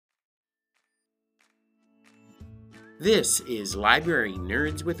This is Library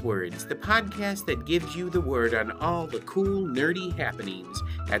Nerds with Words, the podcast that gives you the word on all the cool, nerdy happenings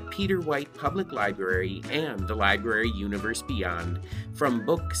at Peter White Public Library and the library universe beyond. From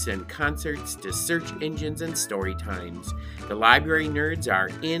books and concerts to search engines and story times, the Library Nerds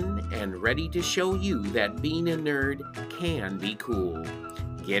are in and ready to show you that being a nerd can be cool.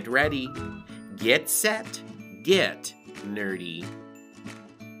 Get ready, get set, get nerdy.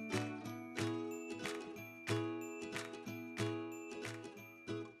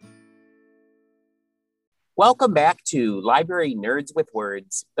 Welcome back to Library Nerds with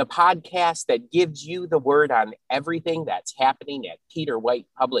Words, the podcast that gives you the word on everything that's happening at Peter White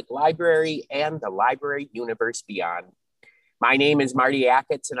Public Library and the library universe beyond. My name is Marty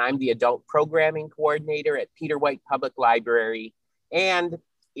Ackitts, and I'm the Adult Programming Coordinator at Peter White Public Library. And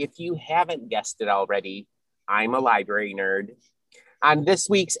if you haven't guessed it already, I'm a library nerd. On this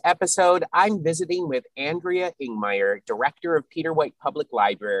week's episode, I'm visiting with Andrea Ingmeyer, Director of Peter White Public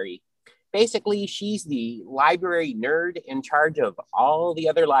Library. Basically, she's the library nerd in charge of all the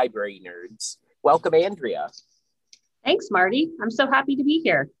other library nerds. Welcome, Andrea. Thanks, Marty. I'm so happy to be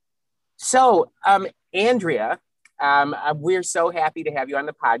here. So, Andrea, we're so happy to have you on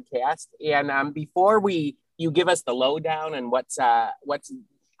the podcast. And before you give us the lowdown on what's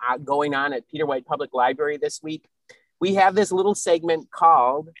going on at Peter White Public Library this week, we have this little segment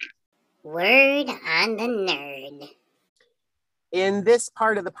called Word on the Nerd. In this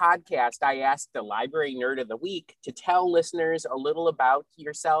part of the podcast, I asked the Library Nerd of the Week to tell listeners a little about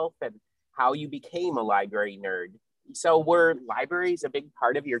yourself and how you became a library nerd. So were libraries a big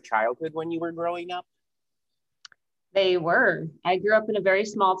part of your childhood when you were growing up? They were. I grew up in a very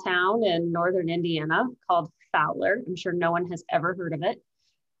small town in northern Indiana called Fowler. I'm sure no one has ever heard of it.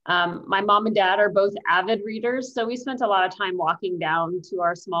 My mom and dad are both avid readers, so we spent a lot of time walking down to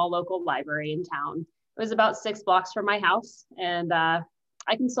our small local library in town. It was about 6 blocks from my house, and I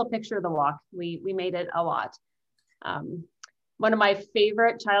can still picture the walk. We made it a lot. One of my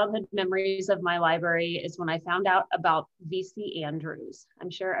favorite childhood memories of my library is when I found out about V.C. Andrews. I'm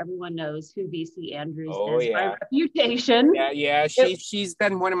sure everyone knows who V.C. Andrews is by reputation. Yeah. She's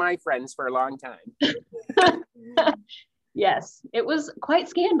been one of my friends for a long time. Yes, it was quite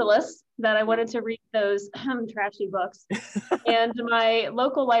scandalous that I wanted to read those trashy books. And my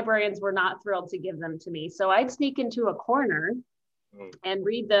local librarians were not thrilled to give them to me. So I'd sneak into a corner and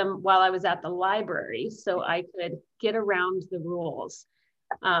read them while I was at the library so I could get around the rules,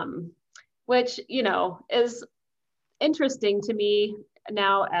 which, is interesting to me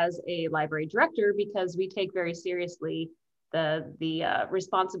now as a library director, because we take very seriously the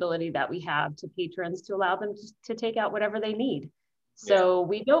responsibility that we have to patrons to allow them to take out whatever they need. So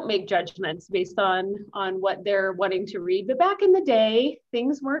we don't make judgments based on what they're wanting to read. But back in the day,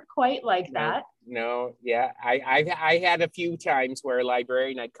 things weren't quite like that. No, yeah. I had a few times where a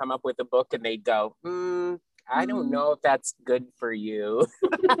librarian, I'd come up with a book and they'd go, I don't know if that's good for you.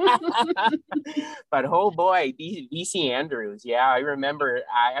 But oh boy, V.C. Andrews. Yeah, I remember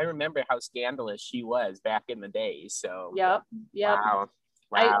how scandalous she was back in the day. So Yep. Wow.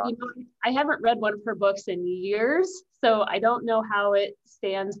 I haven't read one of her books in years, so I don't know how it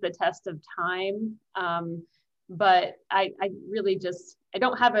stands the test of time. But I really I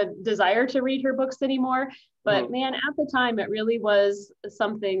don't have a desire to read her books anymore. But man, at the time, it really was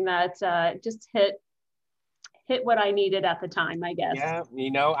something that just hit what I needed at the time, I guess. Yeah,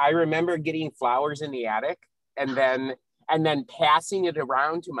 I remember getting Flowers in the Attic and then passing it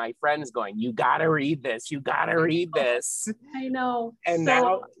around to my friends going, you gotta read this. I know. And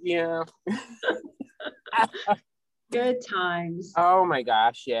now, yeah. Good times. Oh my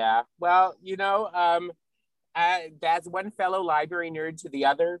gosh, yeah. Well, that's one fellow library nerd to the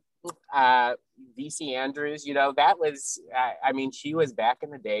other. V.C. Andrews, that was, she was back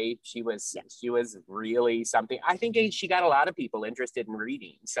in the day. She was really something. I think she got a lot of people interested in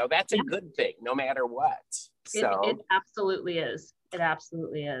reading. So that's a good thing, no matter what. So it absolutely is. It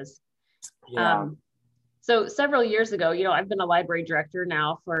absolutely is. Yeah. So several years ago, I've been a library director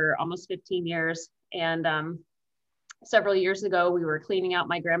now for almost 15 years. And several years ago, we were cleaning out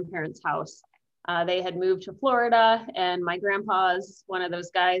my grandparents' house. They had moved to Florida, and my grandpa's one of those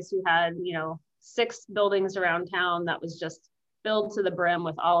guys who had, 6 buildings around town that was just filled to the brim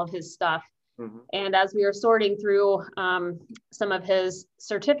with all of his stuff. Mm-hmm. And as we were sorting through some of his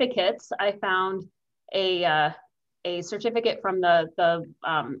certificates, I found a certificate from the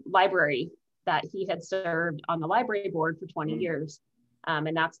library that he had served on the library board for 20 years.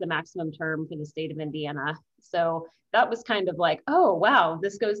 And that's the maximum term for the state of Indiana So that was kind of like, oh, wow,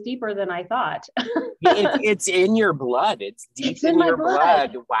 this goes deeper than I thought. It's in your blood. It's deep It's in my your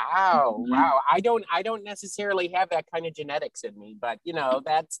blood. Wow. Wow. I don't necessarily have that kind of genetics in me, but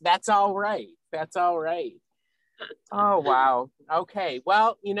that's all right. That's all right. Oh, wow. Okay.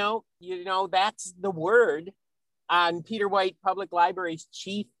 Well, that's the word on Peter White Public Library's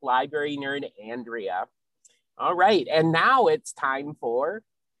chief library nerd, Andrea. All right. And now it's time for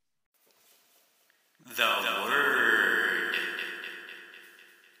the word.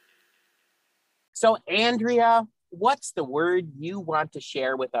 So, Andrea, what's the word you want to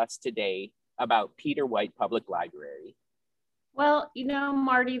share with us today about Peter White Public Library? Well,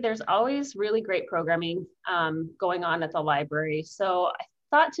 Marty, there's always really great programming going on at the library. So I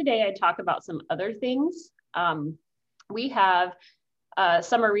thought today I'd talk about some other things. We have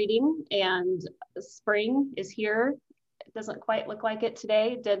summer reading, and spring is here. It doesn't quite look like it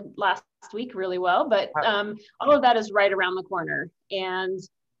today. It did last week really well, but all of that is right around the corner. And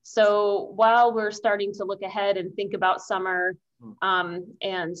so while we're starting to look ahead and think about summer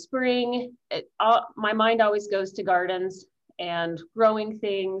and spring, my mind always goes to gardens and growing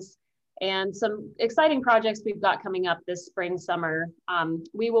things and some exciting projects we've got coming up this spring, summer.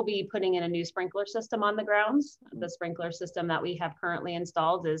 We will be putting in a new sprinkler system on the grounds. The sprinkler system that we have currently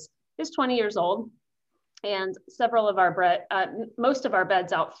installed is 20 years old. And several of most of our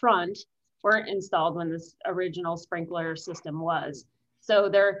beds out front weren't installed when this original sprinkler system was.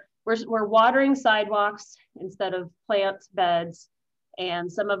 So we're watering sidewalks instead of plant beds.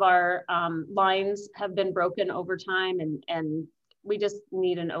 And some of our lines have been broken over time, and we just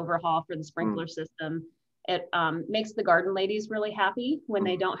need an overhaul for the sprinkler system. It makes the garden ladies really happy when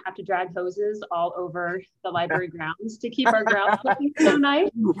they don't have to drag hoses all over the library grounds to keep our grounds looking so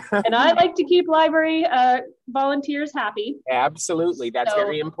nice. And I like to keep library volunteers happy. Absolutely, that's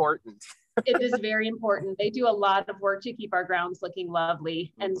very important. It is very important. They do a lot of work to keep our grounds looking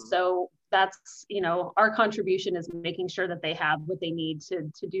lovely. And so that's, our contribution is making sure that they have what they need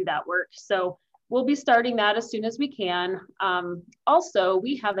to do that work. So we'll be starting that as soon as we can. Also,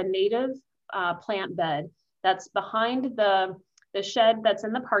 we have a native plant bed that's behind the shed that's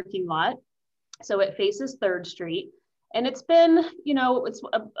in the parking lot. So it faces 3rd Street. And it's been, it's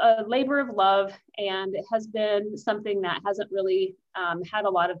a labor of love, and it has been something that hasn't really had a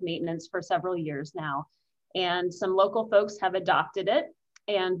lot of maintenance for several years now. And some local folks have adopted it,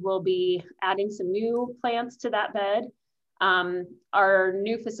 and we'll be adding some new plants to that bed. Our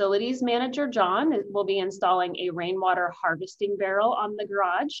new facilities manager, John, will be installing a rainwater harvesting barrel on the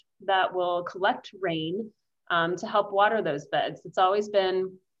garage that will collect rain to help water those beds. It's always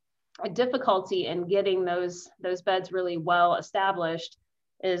been a difficulty in getting those beds really well established,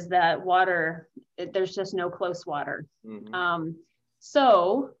 is that water, there's just no close water.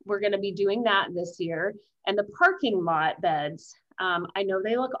 So we're going to be doing that this year. And the parking lot beds, I know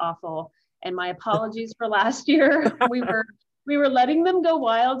they look awful, and my apologies for last year. We were letting them go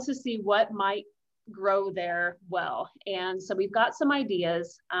wild to see what might grow there well. And so we've got some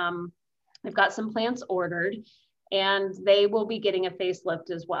ideas. We've got some plants ordered, and they will be getting a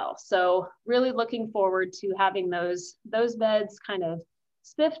facelift as well. So really looking forward to having those beds kind of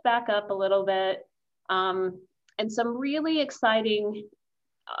spiffed back up a little bit. And some really exciting,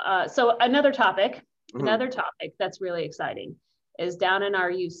 so another topic that's really exciting is down in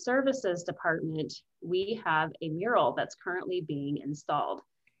our youth services department, we have a mural that's currently being installed.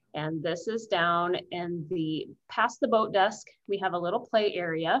 And this is down in past the boat desk. We have a little play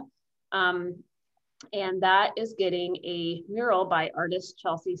area. And that is getting a mural by artist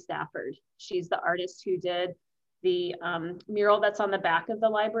Chelsea Stafford. She's the artist who did the mural that's on the back of the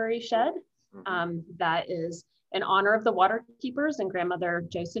library shed. That is in honor of the water keepers and grandmother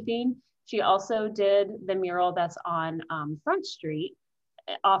Josephine. She also did the mural that's on Front Street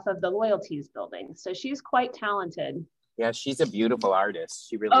off of the Loyalties building. So she's quite talented. Yeah, she's a beautiful artist.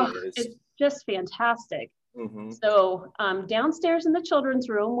 She really is. It's just fantastic. So downstairs in the children's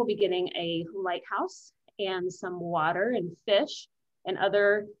room, we'll be getting a lighthouse and some water and fish and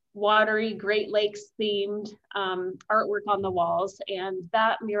other watery Great Lakes themed artwork on the walls. And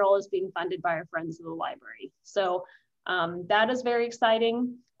that mural is being funded by our friends of the library. So that is very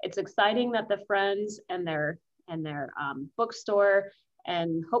exciting. It's exciting that the Friends and their bookstore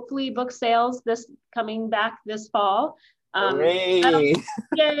and hopefully book sales coming back this fall. Hooray!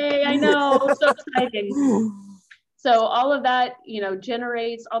 Yay, I know, so exciting. So all of that,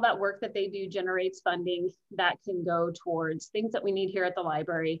 generates, all that work that they do generates funding that can go towards things that we need here at the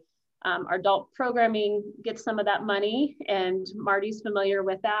library. Our adult programming gets some of that money, and Marty's familiar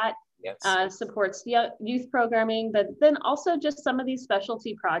with that. Yes. Supports youth programming, but then also just some of these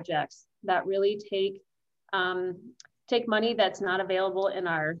specialty projects that really take take money that's not available in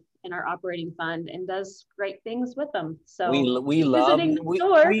our operating fund and does great things with them. So we love we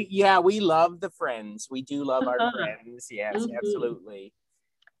love the friends. We do love our friends. Yes, absolutely.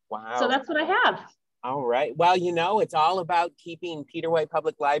 Wow. So that's what I have. All right. Well, it's all about keeping Peter White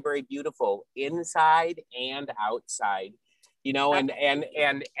Public Library beautiful inside and outside. And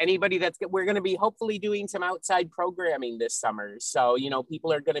anybody we're going to be hopefully doing some outside programming this summer. So,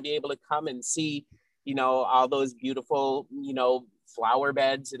 people are going to be able to come and see, all those beautiful, flower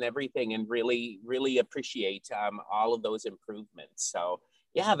beds and everything, and really, really appreciate all of those improvements. So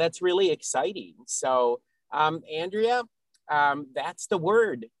yeah, that's really exciting. So Andrea, that's the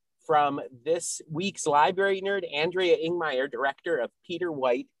word from this week's Library Nerd, Andrea Ingmeyer, Director of Peter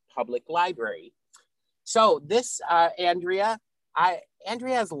White Public Library. So this, Andrea has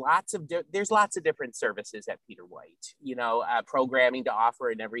there's lots of different services at Peter White, programming to offer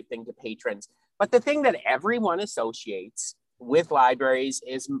and everything to patrons. But the thing that everyone associates with libraries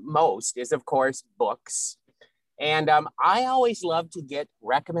is of course books. And I always love to get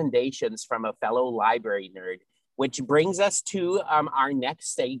recommendations from a fellow library nerd, which brings us to our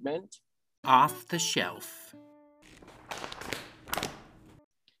next segment, Off the Shelf.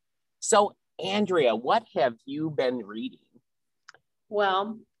 So Andrea, what have you been reading?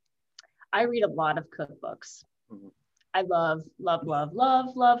 Well, I read a lot of cookbooks. Mm-hmm. I love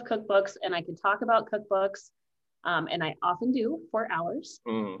cookbooks, and I can talk about cookbooks. And I often do for hours,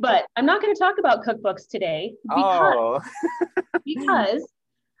 but I'm not going to talk about cookbooks today because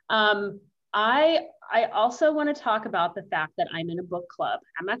I also want to talk about the fact that I'm in a book club.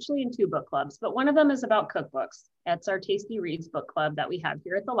 I'm actually in 2 book clubs, but one of them is about cookbooks. It's our Tasty Reads book club that we have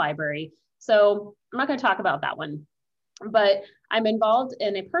here at the library. So I'm not going to talk about that one, but I'm involved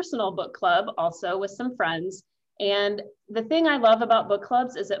in a personal book club also with some friends. And the thing I love about book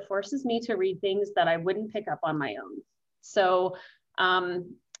clubs is it forces me to read things that I wouldn't pick up on my own. So,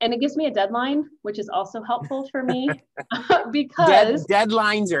 and it gives me a deadline, which is also helpful for me because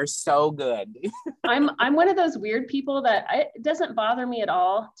deadlines are so good. I'm one of those weird people that it doesn't bother me at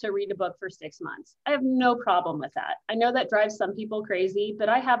all to read a book for 6 months. I have no problem with that. I know that drives some people crazy, but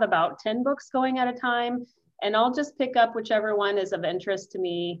I have about 10 books going at a time, and I'll just pick up whichever one is of interest to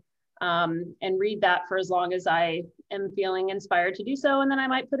me. And read that for as long as I am feeling inspired to do so. And then I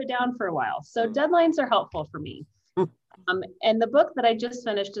might put it down for a while. So deadlines are helpful for me. And the book that I just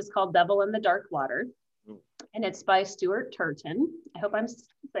finished is called Devil in the Dark Water. And it's by Stuart Turton. I hope I'm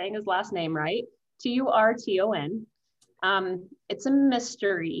saying his last name right. Turton. It's a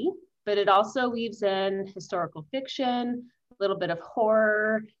mystery, but it also weaves in historical fiction, a little bit of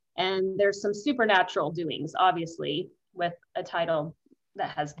horror, and there's some supernatural doings, obviously, with a title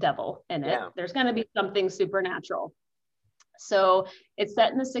that has devil in it. Yeah. There's going to be something supernatural. So it's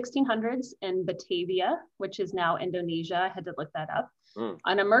set in the 1600s in Batavia, which is now Indonesia. I had to look that up,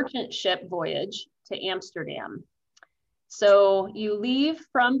 on a merchant ship voyage to Amsterdam. So you leave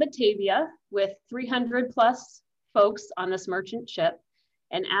from Batavia with 300 plus folks on this merchant ship.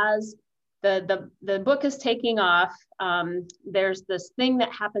 And as the book is taking off, there's this thing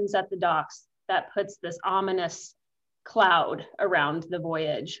that happens at the docks that puts this ominous cloud around the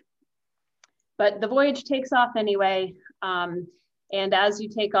voyage. But the voyage takes off anyway. And as you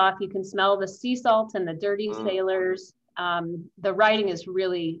take off, you can smell the sea salt and the dirty sailors. The writing is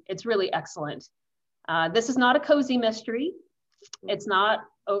really excellent. This is not a cozy mystery. It's not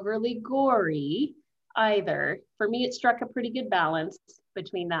overly gory either. For me, it struck a pretty good balance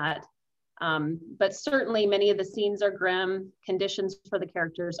between that. But certainly many of the scenes are grim. Conditions for the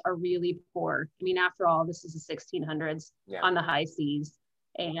characters are really poor. I mean, after all, this is the 1600s on the high seas.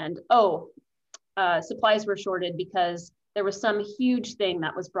 And supplies were shorted because there was some huge thing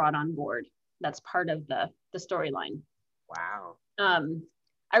that was brought on board. That's part of the storyline. Wow.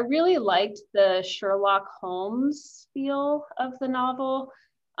 I really liked the Sherlock Holmes feel of the novel.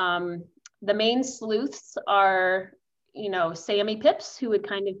 The main sleuths are, Sammy Pipps, who would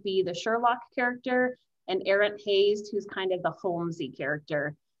kind of be the Sherlock character, and Errant Hayes, who's kind of the Holmesy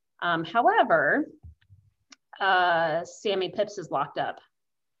character. However, Sammy Pipps is locked up.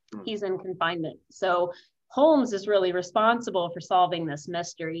 He's in confinement. So Holmes is really responsible for solving this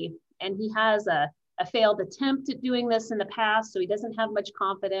mystery. And he has a failed attempt at doing this in the past, so he doesn't have much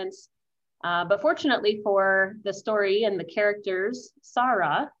confidence. But fortunately for the story and the characters,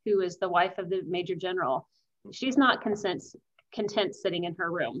 Sarah, who is the wife of the Major General, she's not content sitting in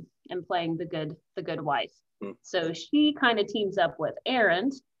her room and playing the good wife. So she kind of teams up with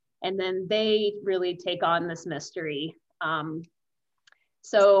Errant, and then they really take on this mystery.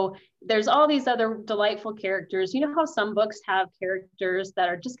 So there's all these other delightful characters. You know how some books have characters that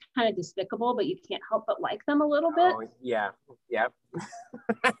are just kind of despicable, but you can't help but like them a little bit? Oh, yeah. Yep.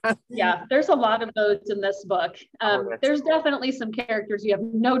 Yeah, there's a lot of those in this book. There's definitely some characters you have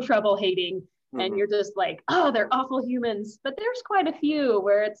no trouble hating, and you're just like, oh, they're awful humans. But there's quite a few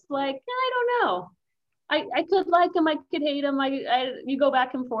where it's like, I don't know. I could like them, I could hate them. You go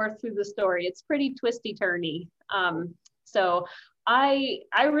back and forth through the story. It's pretty twisty turny. So I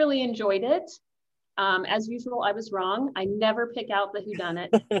really enjoyed it. As usual, I was wrong. I never pick out the whodunit.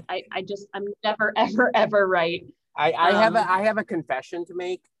 I'm never, ever, ever right. I have a confession to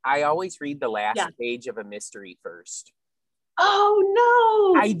make. I always read the last page of a mystery first.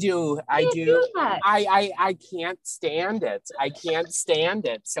 Oh no! I do. I can't stand it. I can't stand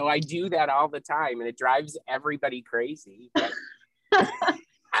it. So I do that all the time, and it drives everybody crazy.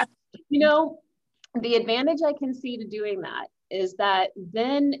 You know, the advantage I can see to doing that is that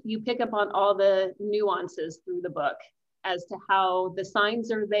then you pick up on all the nuances through the book as to how the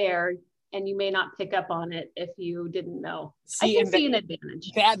signs are there, and you may not pick up on it if you didn't know. I can see an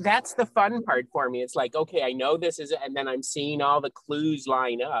advantage. That's the fun part for me. It's like, okay, I know this is, and then I'm seeing all the clues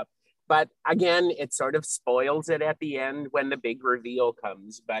line up. But again, it sort of spoils it at the end when the big reveal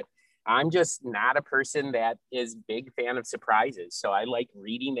comes. But I'm just not a person that is big fan of surprises. So I like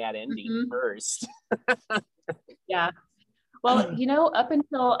reading that ending first. Yeah. Well, you know, up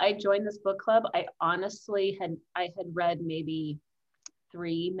until I joined this book club, I honestly had read maybe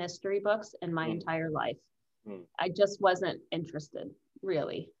 3 mystery books in my entire life. I just wasn't interested,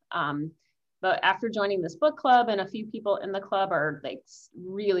 really. But after joining this book club, and a few people in the club are like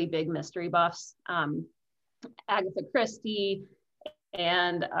really big mystery buffs, Agatha Christie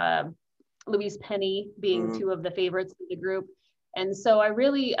and Louise Penny being 2 of the favorites of the group. And so I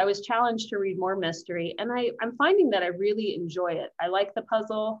was challenged to read more mystery, and I'm finding that I really enjoy it. I like the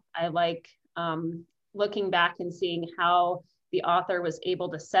puzzle. I like looking back and seeing how the author was able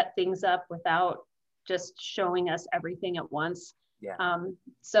to set things up without just showing us everything at once. Yeah.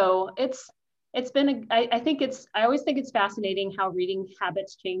 So it's been, I always think it's fascinating how reading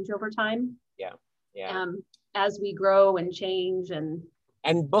habits change over time. Yeah. Yeah. As we grow and change,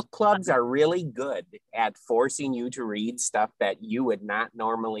 and book clubs are really good at forcing you to read stuff that you would not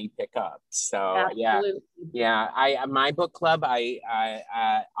normally pick up. So absolutely. My book club,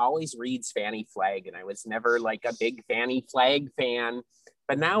 I always reads Fannie Flagg, and I was never like a big Fannie Flagg fan.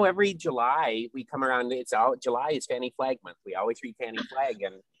 But now every July we come around, July is Fannie Flagg month. We always read Fannie Flagg,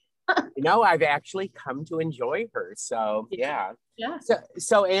 and you know, I've actually come to enjoy her. So yeah.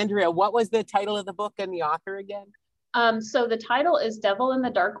 So Andrea, what was the title of the book and the author again? So the title is Devil in the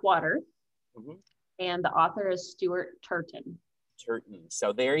Dark Water, and the author is Stuart Turton.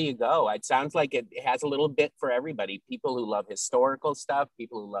 So there you go. It sounds like it has a little bit for everybody. People who love historical stuff,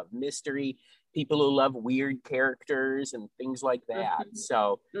 people who love mystery, people who love weird characters and things like that.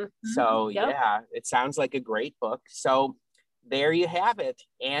 So yeah, it sounds like a great book. So there you have it.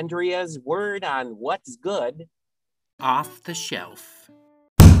 Andrea's word on what's good off the shelf.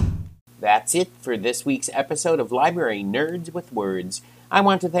 That's it for this week's episode of Library Nerds with Words. I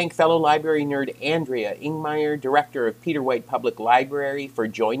want to thank fellow library nerd Andrea Ingmeyer, director of Peter White Public Library, for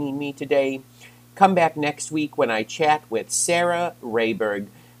joining me today. Come back next week when I chat with Sarah Rayberg,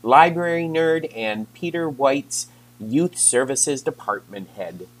 library nerd and Peter White's Youth Services Department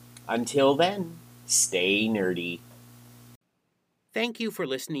head. Until then, stay nerdy. Thank you for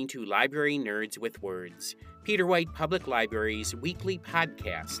listening to Library Nerds with Words, Peter White Public Library's weekly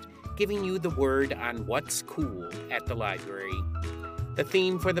podcast, giving you the word on what's cool at the library. The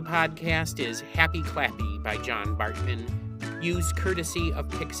theme for the podcast is Happy Clappy by John Bartman, used courtesy of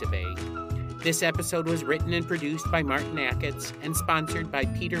Pixabay. This episode was written and produced by Martin Acketts and sponsored by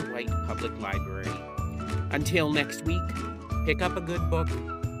Peter White Public Library. Until next week, pick up a good book,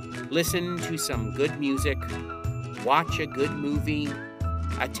 listen to some good music, watch a good movie,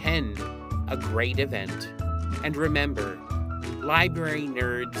 attend a great event, and remember, library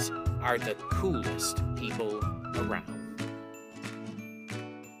nerds are the coolest people around.